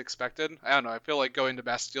that was expected. I don't know. I feel like going to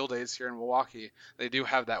Bastille Days here in Milwaukee, they do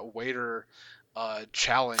have that waiter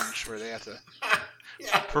challenge where they have to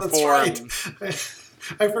perform. That's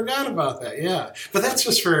right. I forgot about that. Yeah, but that's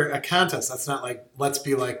just for a contest. That's not like let's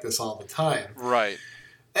be like this all the time. Right.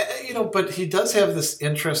 But he does have this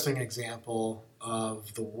interesting example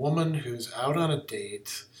of the woman who's out on a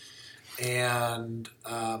date, and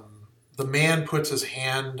the man puts his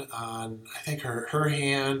hand on, I think, her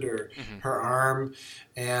hand or her arm,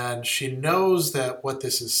 and she knows that what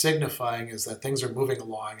this is signifying is that things are moving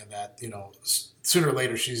along, and that sooner or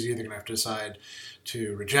later she's either going to have to decide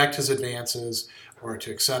to reject his advances or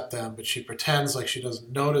to accept them, but she pretends like she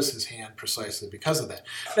doesn't notice his hand precisely because of that.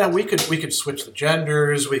 Now, we could switch the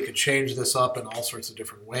genders, we could change this up in all sorts of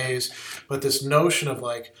different ways, but this notion of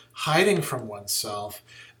like hiding from oneself,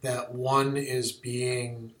 that one is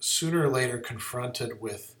being sooner or later confronted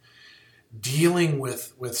with dealing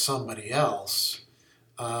with somebody else,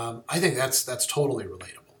 I think that's totally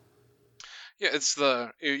relatable. Yeah, it's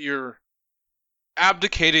you're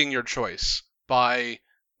abdicating your choice by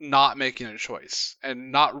not making a choice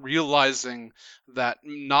and not realizing that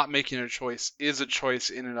not making a choice is a choice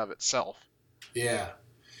in and of itself. Yeah.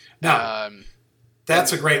 Now,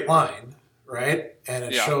 that's a great line, right? And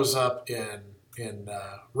it shows up in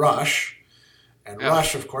Rush, and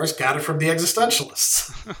Rush, of course, got it from the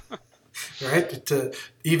existentialists, right? To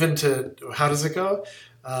how does it go?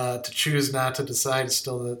 To choose not to decide,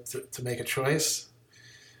 still to make a choice.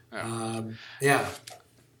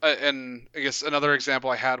 And I guess another example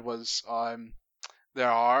I had was there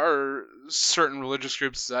are certain religious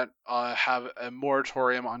groups that have a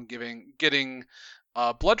moratorium on getting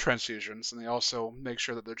blood transfusions, and they also make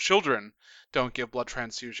sure that their children don't give blood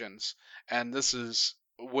transfusions. And this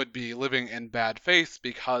would be living in bad faith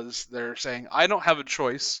because they're saying, I don't have a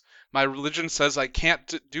choice. My religion says I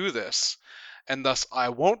can't do this, and thus I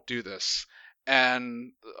won't do this.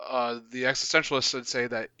 And the existentialists would say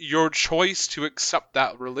that your choice to accept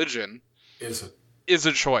that religion Is it? is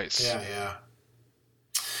a choice. Yeah, yeah.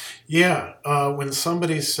 Yeah. When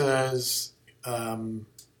somebody says,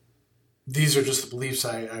 these are just the beliefs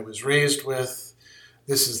I was raised with,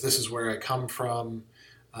 this is where I come from.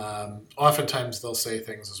 Oftentimes they'll say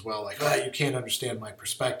things as well like, oh, you can't understand my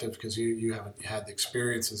perspective because you haven't had the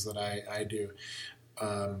experiences that I do.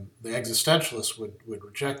 The existentialists would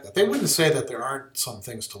reject that. They wouldn't say that there aren't some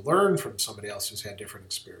things to learn from somebody else who's had different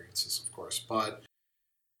experiences, of course, but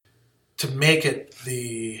to make it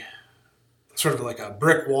the sort of like a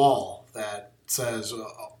brick wall that says,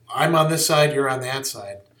 I'm on this side, you're on that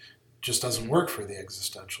side, just doesn't work for the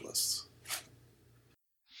existentialists.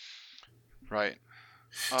 Right.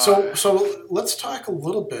 So let's talk a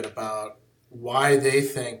little bit about why they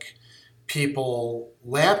think people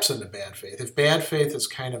lapse into bad faith. If bad faith is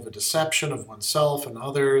kind of a deception of oneself and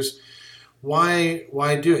others, why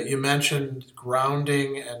do it? You mentioned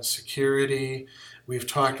grounding and security. We've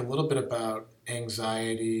talked a little bit about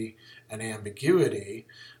anxiety and ambiguity.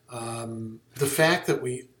 The fact that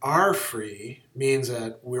we are free means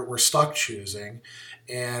that we're stuck choosing,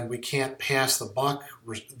 and we can't pass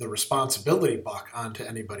the responsibility buck onto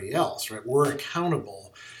anybody else. Right? We're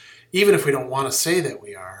accountable, even if we don't want to say that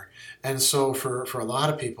we are. And so, for a lot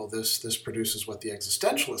of people, this produces what the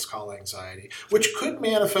existentialists call anxiety, which could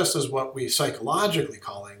manifest as what we psychologically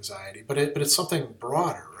call anxiety, but it's something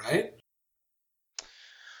broader, right?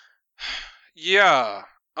 Yeah.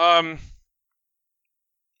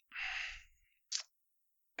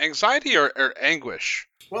 Anxiety or anguish?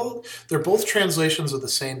 Well, they're both translations of the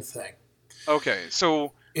same thing. Okay,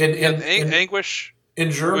 so In anguish in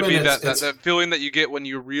German, would be it's that feeling that you get when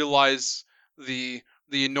you realize the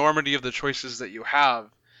enormity of the choices that you have,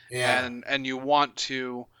 yeah, and you want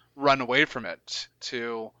to run away from it,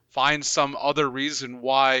 to find some other reason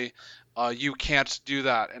why you can't do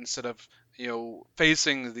that instead of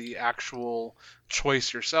facing the actual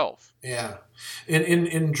choice yourself. yeah.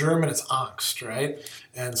 In German, it's Angst, right?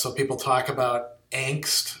 And so people talk about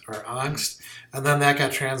angst or angst, and then that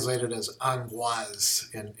got translated as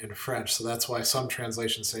angoisse in French. So that's why some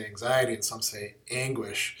translations say anxiety and some say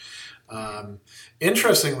anguish.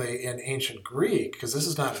 Interestingly, in ancient Greek, because this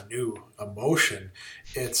is not a new emotion,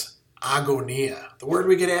 it's agonia, the word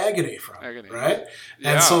we get agony from, Agony. right?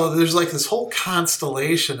 Yeah. And so there's like this whole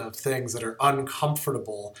constellation of things that are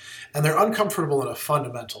uncomfortable, and they're uncomfortable in a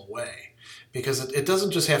fundamental way. Because it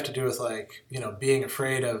doesn't just have to do with like, being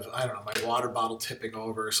afraid of, I don't know, my water bottle tipping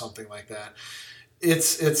over or something like that.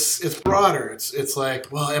 It's broader. It's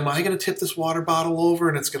like, well, am I going to tip this water bottle over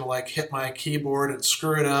and it's going to like hit my keyboard and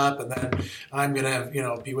screw it up, and then I'm going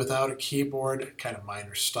to be without a keyboard? Kind of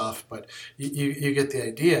minor stuff, but you get the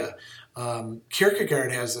idea.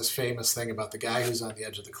 Kierkegaard has this famous thing about the guy who's on the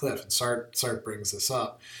edge of the cliff, and Sartre brings this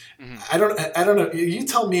up. Mm-hmm. I don't know. You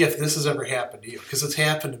tell me if this has ever happened to you, because it's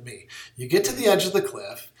happened to me. You get to the edge of the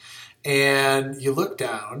cliff, and you look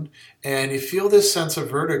down and you feel this sense of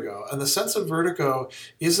vertigo. And the sense of vertigo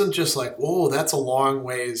isn't just like, whoa, that's a long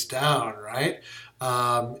ways down, right?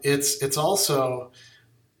 It's also,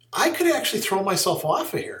 I could actually throw myself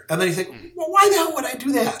off of here. And then you think, well, why the hell would I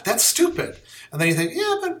do that? That's stupid. And then you think,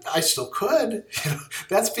 yeah, but I still could.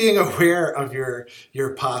 That's being aware of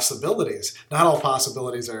your possibilities. Not all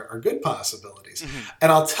possibilities are good possibilities. Mm-hmm.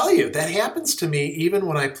 And I'll tell you, that happens to me even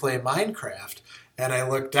when I play Minecraft and I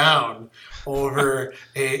look down over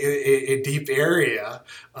a deep area.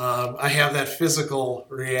 I have that physical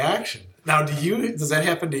reaction. Now, does that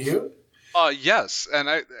happen to you? Yes,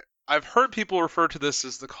 and I've heard people refer to this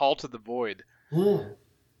as the call to the void. Mm.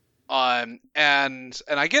 And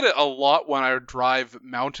I get it a lot when I drive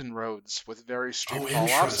mountain roads with very steep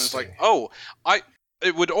fall-offs. And it's like,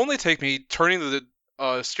 it would only take me turning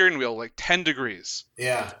the steering wheel like 10 degrees.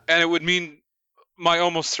 Yeah. And it would mean my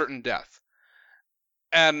almost certain death.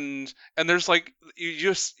 And there's like,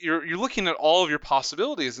 you're looking at all of your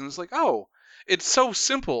possibilities, and it's like, oh, it's so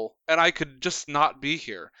simple, and I could just not be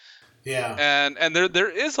here. Yeah. And there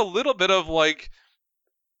is a little bit of like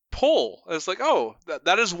pull. It's like, oh,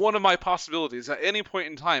 that is one of my possibilities. At any point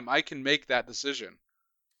in time, I can make that decision.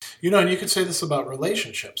 And you could say this about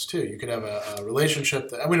relationships too. You could have a relationship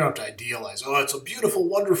that, we don't have to idealize. Oh, it's a beautiful,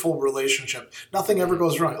 wonderful relationship. Nothing ever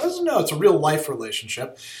goes wrong. No, it's a real life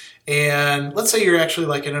relationship. And let's say you're actually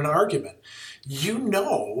like in an argument.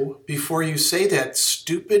 Before you say that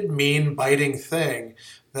stupid, mean, biting thing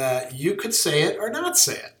that you could say it or not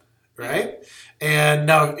say it, right? And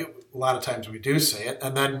now, a lot of times we do say it,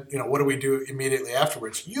 and then, what do we do immediately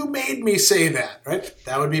afterwards? You made me say that, right?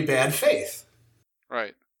 That would be bad faith.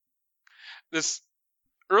 Right.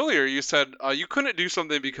 Earlier you said you couldn't do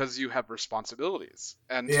something because you have responsibilities,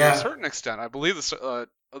 and to a certain extent, I believe this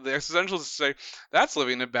the existentialists say that's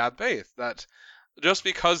living in bad faith. That just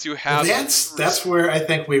because you Well, have that's where I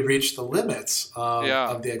think we reach the limits yeah,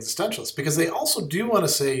 of the existentialists, because they also do want to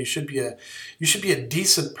say you should be a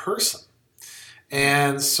decent person.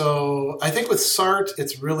 And so I think with Sartre,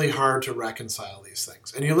 it's really hard to reconcile these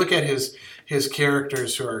things. And you look at his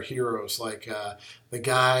characters who are heroes, like the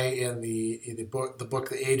guy in the book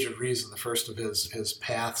The Age of Reason, the first of his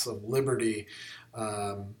Paths of Liberty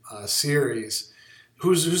series,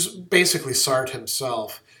 who's basically Sartre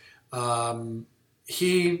himself.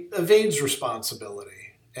 He evades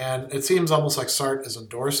responsibility, and it seems almost like Sartre is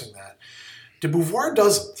endorsing that. De Beauvoir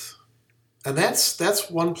doesn't. And that's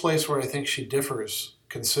one place where I think she differs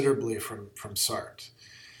considerably from Sartre.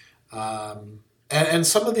 And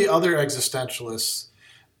some of the other existentialists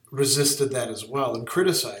resisted that as well and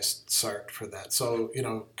criticized Sartre for that. So,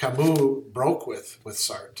 Camus broke with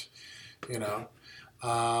Sartre, you know.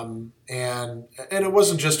 And it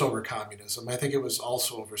wasn't just over communism. I think it was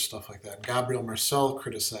also over stuff like that. And Gabriel Marcel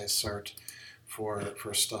criticized Sartre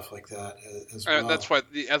for stuff like that as well. That's why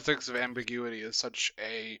the ethics of ambiguity is such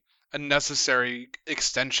a necessary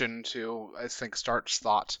extension to, I think, Sartre's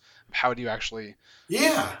thought. How do you actually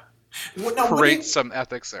create some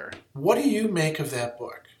ethics there? What do you make of that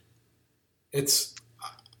book?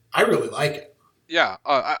 I really like it. Yeah,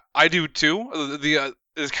 I do too.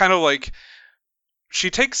 It's kind of like she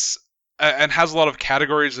takes and has a lot of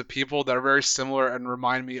categories of people that are very similar and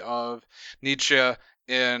remind me of Nietzsche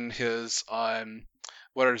in his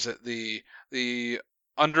what is it, the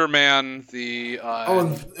Underman, the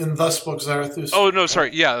and Thus Spoke Zarathustra. Oh no,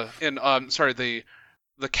 sorry, yeah, in sorry, the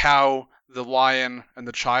cow, the lion, and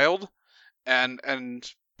the child,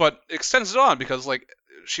 and but extends it on because like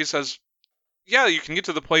she says, yeah, you can get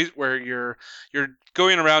to the place where you're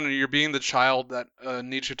going around and you're being the child that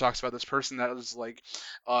Nietzsche talks about, this person that is like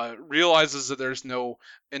realizes that there's no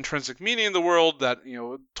intrinsic meaning in the world, that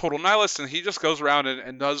total nihilist, and he just goes around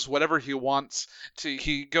and does whatever he wants to.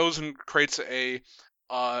 He goes and creates a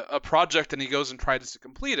project and he goes and tries to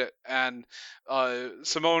complete it, and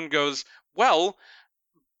Simone goes, well,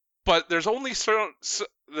 but there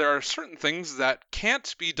are certain things that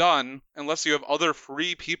can't be done unless you have other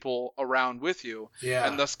free people around with you. Yeah.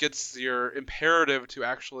 And thus gets your imperative to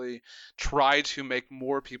actually try to make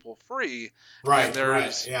more people free. Right, and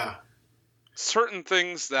there's right, yeah. certain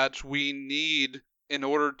things that we need in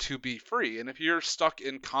order to be free. And if you're stuck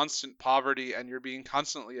in constant poverty and you're being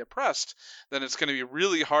constantly oppressed, then it's going to be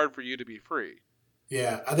really hard for you to be free.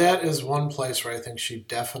 Yeah, that is one place where I think she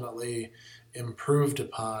definitely improved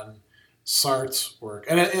upon Sartre's work.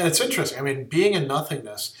 And it's interesting. I mean, Being in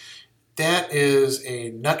Nothingness, that is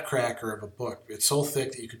a nutcracker of a book. It's so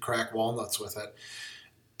thick that you could crack walnuts with it.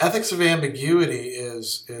 Ethics of Ambiguity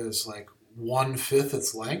is like 1/5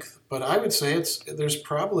 its length, but I would say there's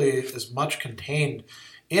probably as much contained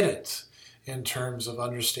in it in terms of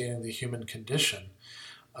understanding the human condition.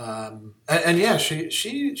 And yeah,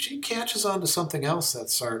 she catches on to something else that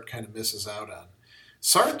Sartre kind of misses out on.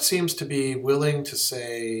 Sartre seems to be willing to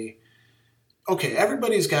say, okay,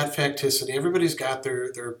 everybody's got facticity, everybody's got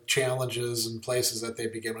their challenges and places that they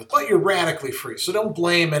begin with, but you're radically free. So don't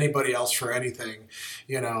blame anybody else for anything.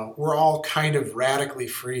 We're all kind of radically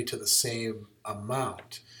free to the same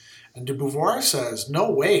amount. And de Beauvoir says, no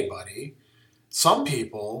way, buddy. Some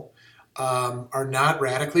people are not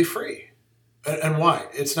radically free. And why?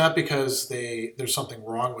 It's not because there's something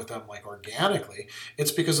wrong with them, like organically.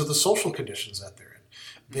 It's because of the social conditions that they're in.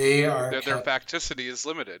 Their facticity is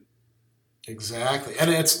limited. Exactly, and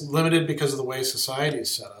it's limited because of the way society is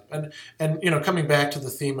set up. And coming back to the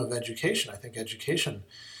theme of education, I think education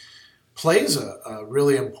plays a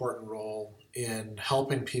really important role in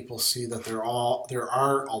helping people see that there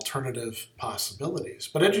are alternative possibilities.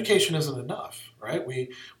 But education isn't enough, right?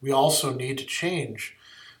 We also need to change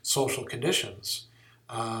social conditions.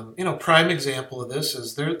 Prime example of this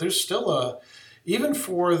is there's still even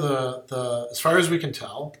for the as far as we can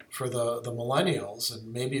tell, for the millennials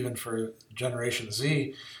and maybe even for Generation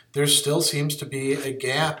Z, there still seems to be a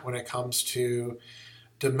gap when it comes to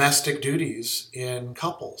domestic duties in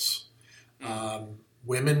couples.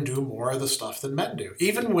 Women do more of the stuff than men do,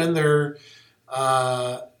 even when they're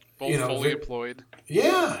both fully employed.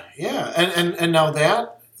 Yeah, and now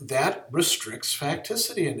that restricts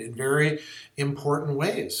facticity in very important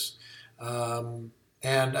ways.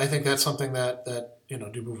 And I think that's something that de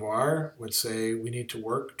Beauvoir would say we need to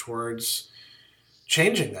work towards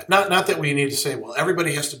changing that. Not that we need to say, well,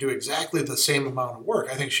 everybody has to do exactly the same amount of work.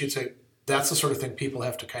 I think she'd say that's the sort of thing people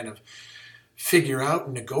have to kind of figure out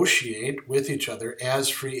and negotiate with each other as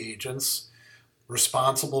free agents,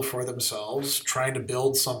 responsible for themselves, trying to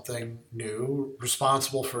build something new,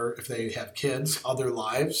 responsible for, if they have kids, other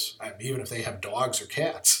lives, even if they have dogs or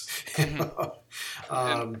cats. Mhm. And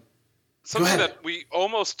um, Go something ahead. that we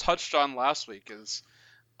almost touched on last week is,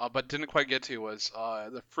 but didn't quite get to, was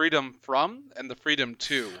the freedom from and the freedom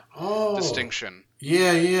to Oh, distinction.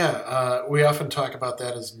 yeah, yeah. We often talk about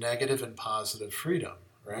that as negative and positive freedom,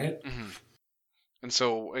 right? Hmm. And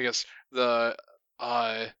so I guess uh,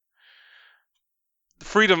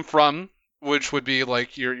 freedom from, which would be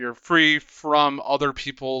like you're free from other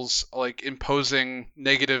people's like imposing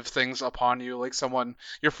negative things upon you, like someone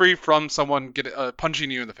you're free from someone punching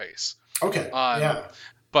you in the face. Okay, Um, yeah.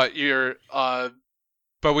 but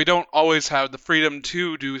but we don't always have the freedom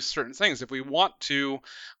to do certain things. If we want to,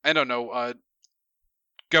 I don't know,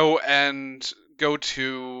 go and go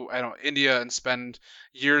to I don't know, India and spend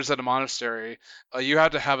years at a monastery, you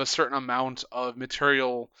have to have a certain amount of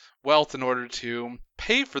material wealth in order to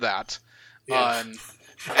pay for that. Yeah. Um,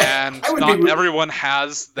 I and would be, not everyone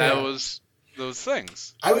has yeah. those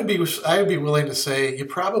things. I would be willing to say you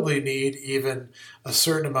probably need even a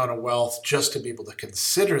certain amount of wealth just to be able to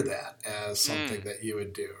consider that as something Mm, that you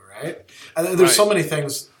would do, right? And there's right. so many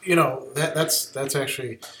things, that's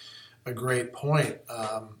actually a great point.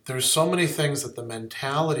 There's so many things that the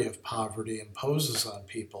mentality of poverty imposes on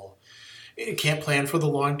people. You can't plan for the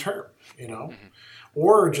long term, you know, Hmm.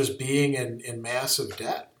 or just being in massive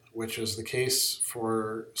debt, which is the case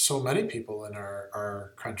for so many people in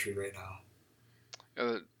our country right now.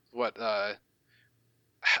 What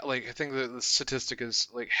like I think the statistic is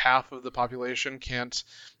like half of the population can't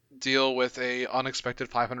deal with a unexpected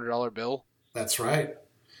 $500 bill. That's right.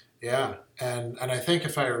 Yeah, and I think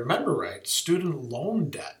if I remember right, student loan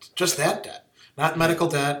debt, just that debt, not Hmm. medical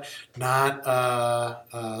debt, not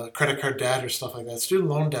credit card debt or stuff like that. Student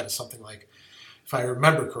loan debt is something like, if I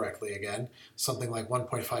remember correctly, again, something like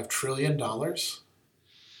 $1.5 trillion.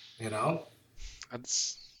 You know,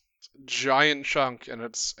 That's a giant chunk, and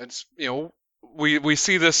it's we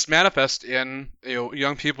see this manifest in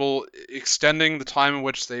young people extending the time in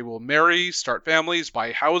which they will marry, start families,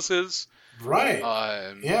 buy houses. right?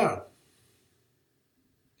 Um, Yeah.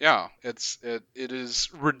 yeah, it is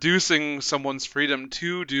reducing someone's freedom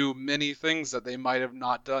to do many things that they might have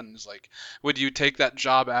not done. It's like, would you take that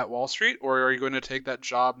job at Wall Street, or are you going to take that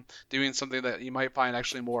job doing something that you might find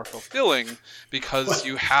actually more fulfilling because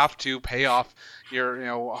you have to pay off your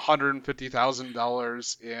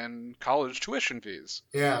 $150,000 in college tuition fees?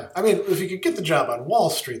 Yeah, I mean, if you could get the job on Wall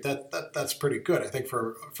Street, that's pretty good. I think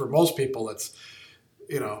for most people, it's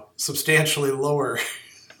substantially lower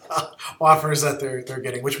offers that they're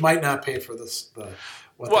getting, which might not pay for what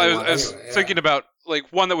Well, they I want was anyway. Yeah, thinking about like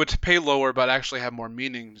one that would pay lower but actually have more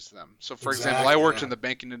meaning to them. So, for example, I exactly. worked Yeah. in the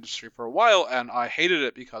banking industry for a while, and I hated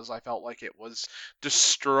it because I felt like it was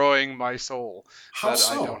destroying my soul How that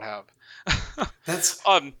I don't so? have. That's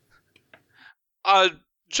um, uh,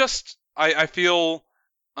 just I feel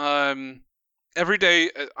um every day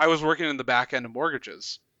I was working in the back end of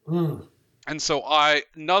mortgages, mm, and so I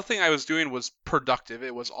nothing I was doing was productive.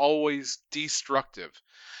 It was always destructive,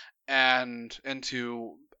 and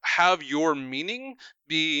to have your meaning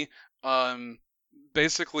be um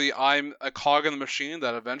basically I'm a cog in the machine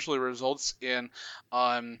that eventually results in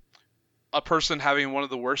um a person having one of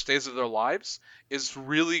the worst days of their lives is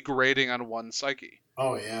really grating on one's psyche.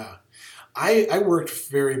 oh yeah. I worked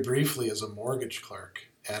very briefly as a mortgage clerk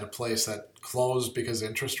at a place that closed because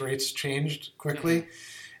interest rates changed Hmm. quickly,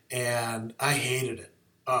 and I hated it.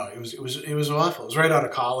 Oh, it was awful. It was right out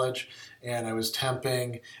of college, and I was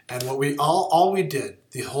temping. And what we all we did,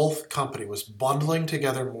 the whole company, was bundling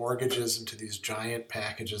together mortgages into these giant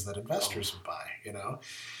packages that Oh. investors would buy.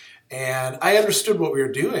 And I understood what we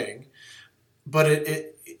were doing, but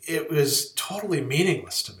it was totally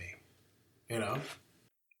meaningless to me. You know.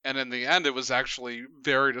 And in the end it was actually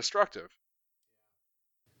very destructive.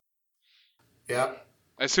 Yeah.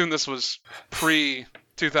 I assume this was pre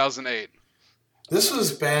 2008. This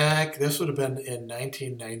would have been in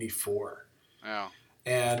 1994. Yeah.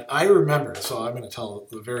 And I remember, so I'm going to tell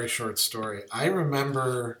a very short story. I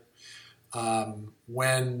remember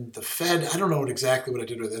when the Fed, I don't know exactly what it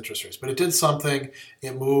did with interest rates, but it did something.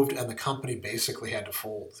 It moved, and the company basically had to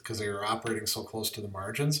fold because they were operating so close to the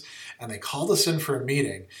margins. And they called us in for a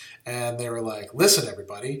meeting, and they were like, "Listen,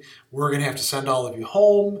 everybody, we're going to have to send all of you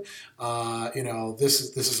home.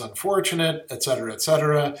 This is unfortunate, et cetera, et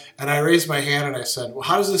cetera." And I raised my hand and I said, "Well,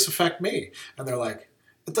 how does this affect me?" And they're like,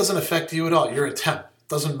 "It doesn't affect you at all. You're a temp. It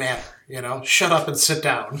doesn't matter. Shut up and sit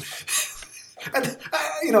down." And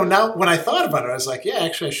now when I thought about it, I was like, yeah,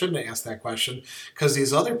 actually, I shouldn't have asked that question because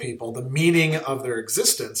these other people, the meaning of their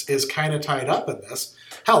existence is kind of tied up in this.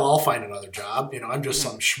 Hell, I'll find another job. I'm just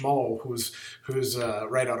some schmo who's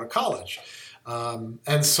right out of college.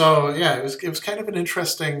 And so, yeah, it was kind of an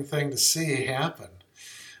interesting thing to see happen.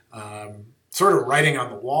 Sort of writing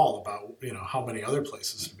on the wall about how many other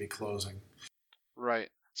places would be closing. Right.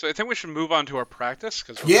 So I think we should move on to our practice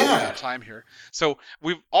because we're running out of time here. So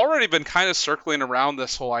we've already been kind of circling around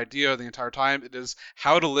this whole idea the entire time. It is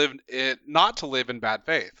how to live not to live in bad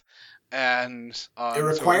faith, and it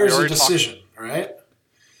requires a decision, right?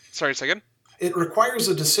 Sorry, a second. It requires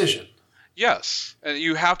a decision. Yes, and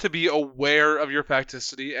you have to be aware of your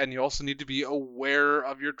facticity, and you also need to be aware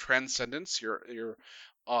of your transcendence, your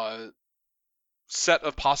set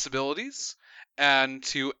of possibilities, and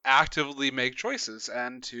to actively make choices,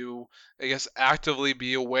 and to, I guess, actively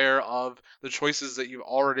be aware of the choices that you've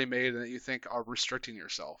already made and that you think are restricting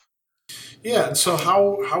yourself. Yeah, and so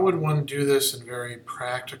how would one do this in very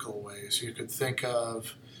practical ways? You could think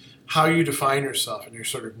of how you define yourself and your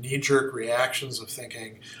sort of knee-jerk reactions of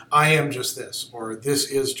thinking, I am just this, or this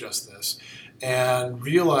is just this, and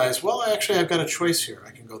realize, well, actually, I've got a choice here.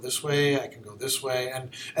 I can go this way, I can go this way,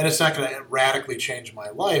 and it's not going to radically change my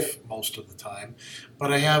life most of the time,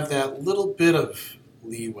 but I have that little bit of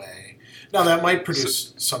leeway. Now, that might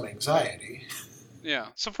produce some anxiety. Yeah.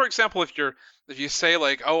 So, for example, if you say,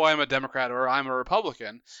 like, oh, I'm a Democrat or I'm a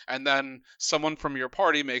Republican, and then someone from your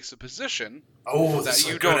party makes a position that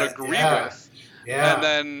you don't agree with, and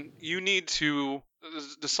then you need to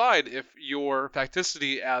decide if your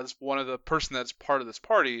facticity as one of the person that's part of this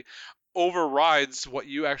party overrides what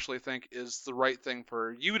you actually think is the right thing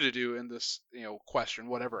for you to do in this question,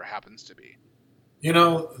 whatever it happens to be.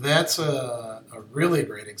 That's a really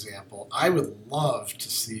great example. I would love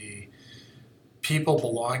to see people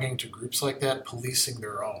belonging to groups like that policing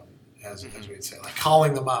their own, as we'd say, like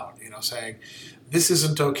calling them out, saying this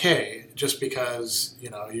isn't okay just because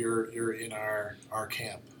you're in our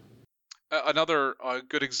camp. Another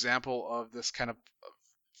good example of this kind of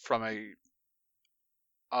from a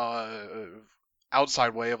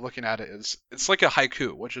outside way of looking at it is it's like a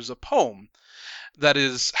haiku, which is a poem that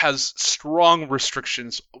has strong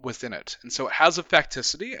restrictions within it. And so it has a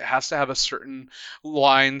facticity. It has to have a certain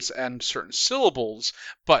lines and certain syllables,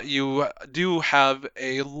 but you do have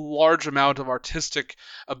a large amount of artistic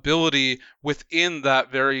ability within that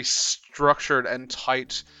very structured and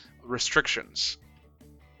tight restrictions.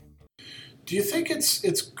 Do you think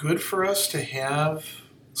it's good for us to have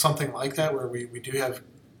something like that where we do have,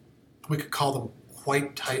 we could call them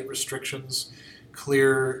quite tight restrictions,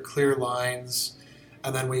 clear lines,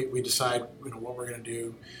 and then we decide what we're going to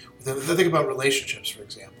do. Then think about relationships, for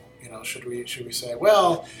example. Should we say,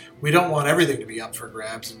 well, we don't want everything to be up for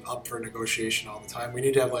grabs and up for negotiation all the time. We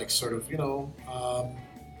need to have like sort of guidelines.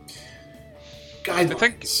 I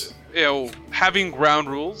think having ground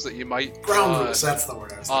rules that you might rules. That's the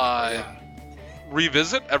word I was thinking.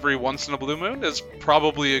 Revisit every once in a blue moon is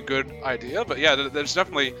probably a good idea. But yeah, there's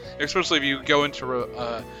definitely, especially if you go into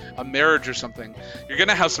a marriage or something, you're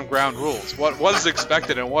gonna have some ground rules. What is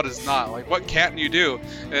expected and what is not. Like what can't you do,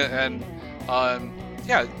 and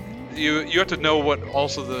you have to know what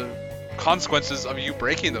also the consequences of you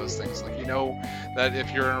breaking those things. Like that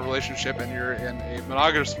if you're in a relationship and you're in a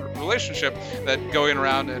monogamous relationship, that going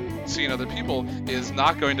around and seeing other people is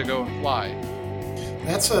not going to go and fly.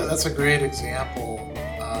 That's a great example.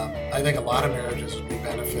 I think a lot of marriages would be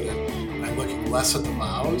benefited by looking less at the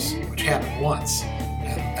vows, which happen once,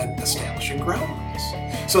 and establishing ground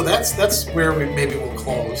rules. So that's where we'll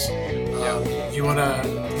close. You want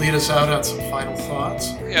to lead us out on some final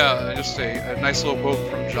thoughts? Yeah, just a nice little quote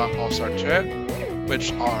from Jean-Paul Sartre,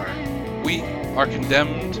 which are, "We are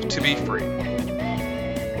condemned to be free."